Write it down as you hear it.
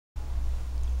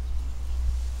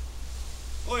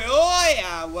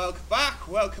And welcome back,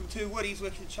 welcome to Woody's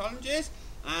Wicked Challenges,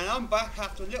 and I'm back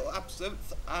after a little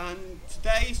absence, and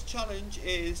today's challenge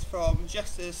is from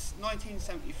Justice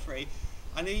 1973,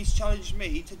 and he's challenged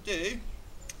me to do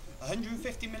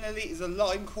 150 millilitres of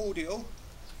lime cordial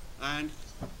and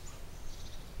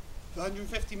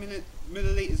 150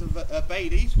 millilitres of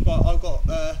Baileys, but I've got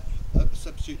a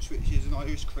substitute which is an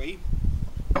Irish cream.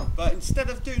 But instead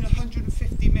of doing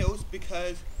 150 mils,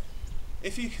 because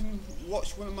if you can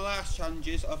watch one of my last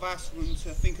challenges, I've asked them to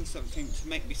think of something to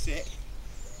make me sick.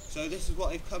 So this is what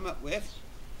they've come up with.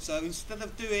 So instead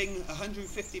of doing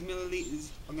 150 millilitres,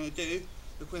 I'm going to do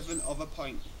the equivalent of a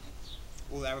pint,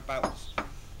 or thereabouts.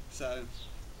 So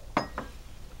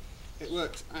it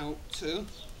works out to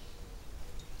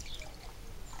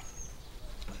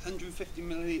 150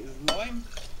 millilitres of lime.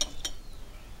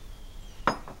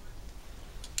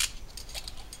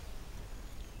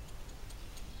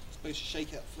 Supposed to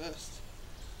shake it up first.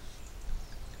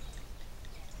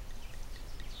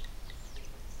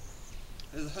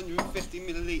 There's 150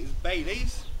 millilitres of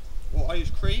Baileys or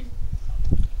Irish cream.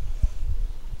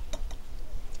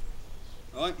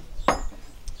 Right,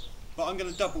 but I'm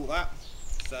going to double that,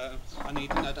 so I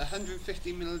need another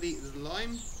 150 millilitres of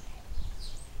lime.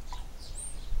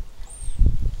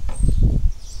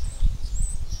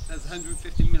 There's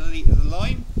 150 millilitres of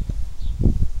lime.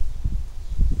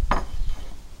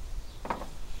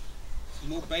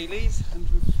 More Baileys,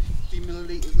 150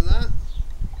 millilitres of that.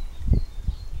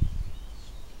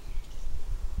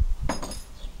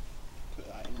 Put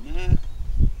that in there.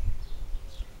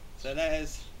 So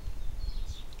there's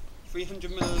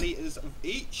 300 millilitres of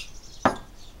each.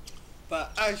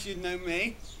 But as you know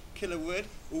me, Killer Wood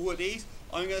or Woodies,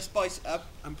 I'm going to spice it up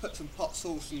and put some hot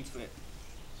sauce into it.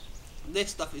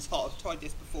 This stuff is hot, I've tried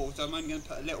this before, so I'm only going to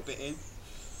put a little bit in.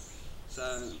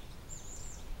 So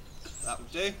that will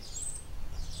do.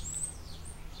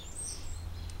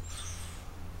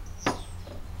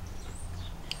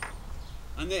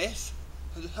 And this,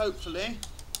 hopefully,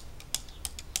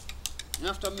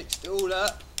 after I've mixed it all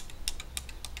up,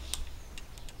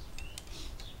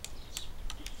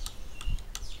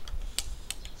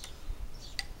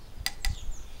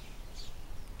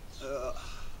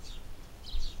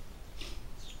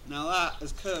 now that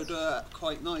has curved up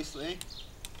quite nicely.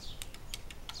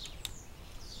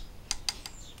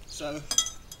 So,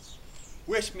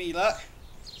 wish me luck.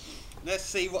 Let's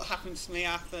see what happens to me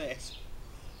after this.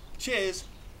 Cheers,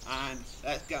 and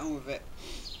let's get on with it.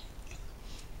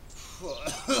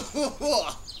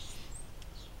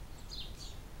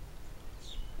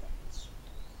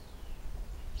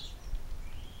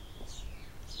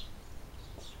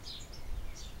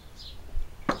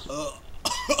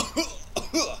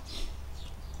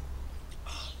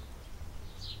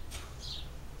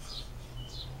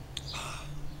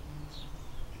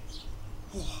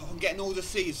 I'm getting all the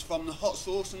seeds from the hot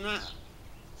sauce and that.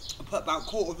 I put about a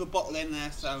quarter of the bottle in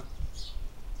there, so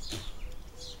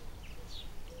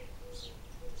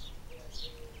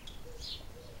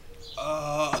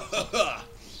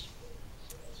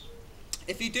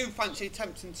if you do fancy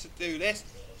attempting to do this,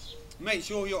 make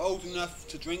sure you're old enough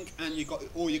to drink and you got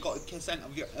the consent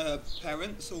of your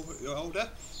parents or you're older.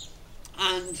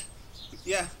 And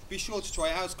yeah, be sure to try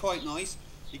it out. It's quite nice.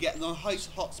 You get the nice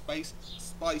hot spice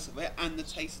of it and the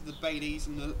taste of the Baileys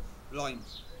and the lime.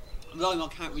 Lime I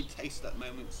can't really taste at the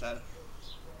moment, so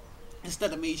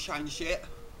instead of me shine shit,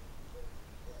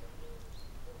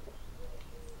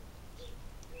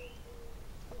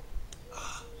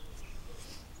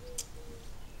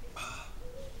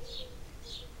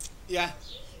 yeah.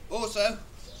 Also,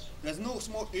 there's an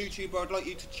awesome YouTuber I'd like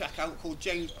you to check out called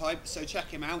James Pipe, so check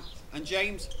him out. And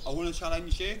James, I want to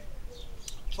challenge you.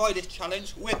 Try this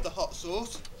challenge with the hot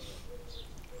sauce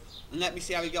and let me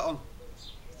see how you get on.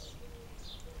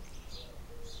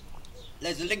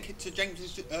 There's a link to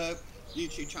James's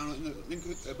YouTube channel in the link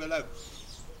below.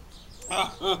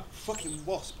 Fucking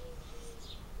wasp.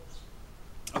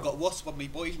 I've got wasp on me,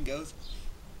 boys and girls.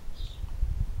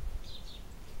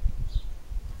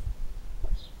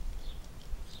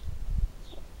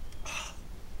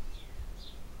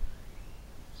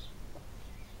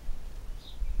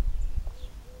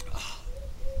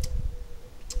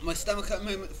 My stomach at the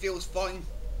moment feels fine,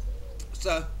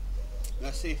 so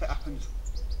let's see if it happens.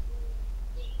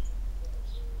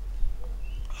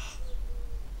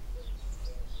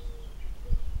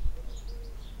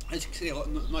 As you can see, I've got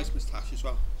a nice moustache as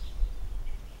well.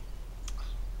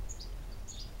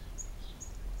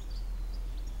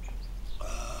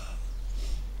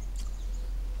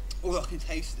 All I can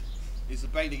taste is the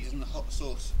Baileys and the hot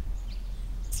sauce.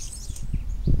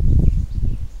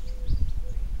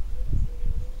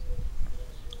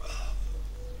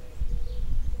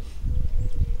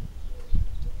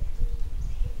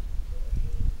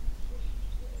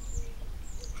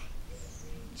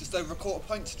 just over a quarter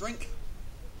pint to drink.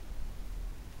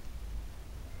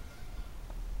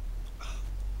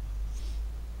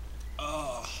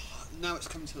 Oh, now it's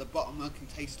come to the bottom. I can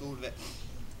taste all of it.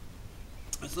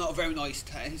 It's not a very nice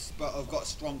taste, but I've got a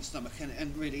strong stomach and it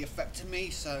ain't really affecting me,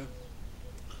 so.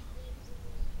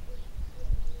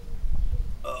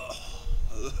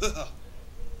 Oh.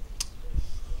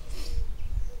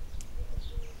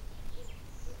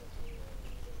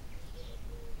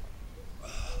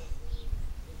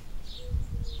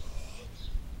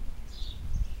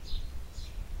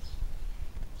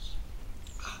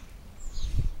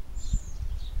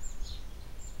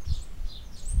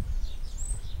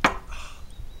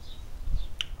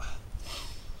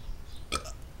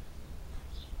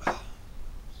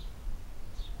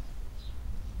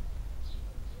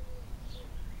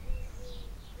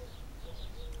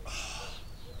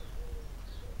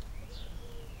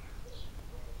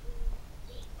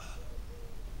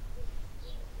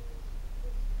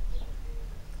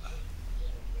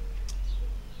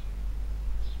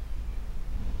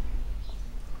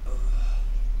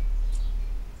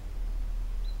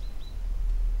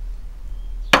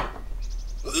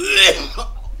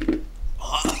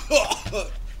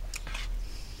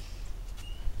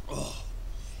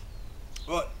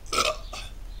 Right,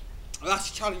 that's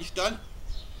the challenge done.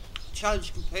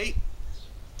 Challenge complete.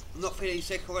 I'm not feeling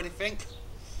sick or anything.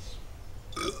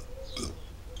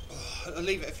 I'll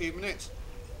leave it a few minutes,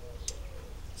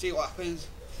 see what happens.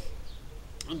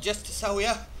 And just to tell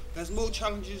you, there's more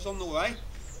challenges on the way.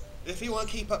 If you want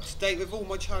to keep up to date with all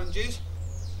my challenges,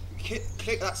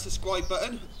 click that subscribe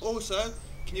button. Also,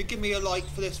 can you give me a like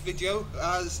for this video?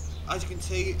 As you can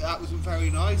see, that wasn't very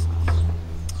nice.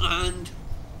 And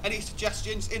any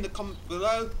suggestions in the comments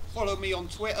below. Follow me on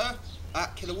Twitter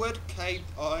at Killerwood,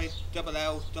 KILLLLLA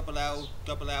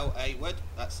Wood.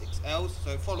 That's 6 L's.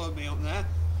 So follow me on there,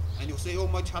 and you'll see all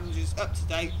my challenges up to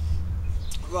date.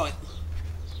 Right.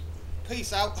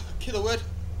 Peace out, Killerwood.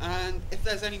 And if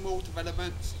there's any more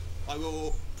developments, I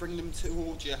will bring them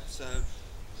towards you. So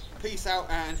peace out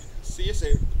and see you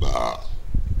soon.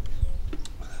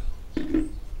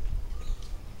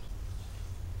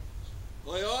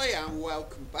 Oi, and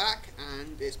welcome back.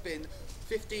 And it's been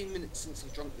 15 minutes since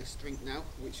I've drunk this drink now,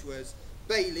 which was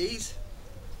Bailey's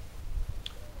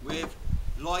with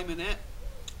lime in it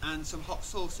and some hot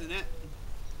sauce in it.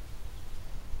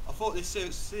 I thought this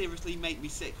seriously made me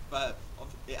sick, but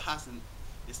it hasn't.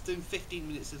 It's been 15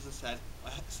 minutes, as I said.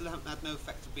 I still haven't had no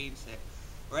effect of being sick.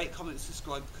 Rate, comment,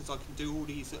 subscribe, because I can do all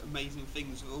these amazing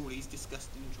things with all these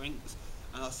disgusting drinks.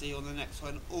 And I'll see you on the next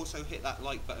one. Also hit that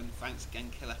like button. Thanks again,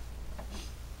 Killer.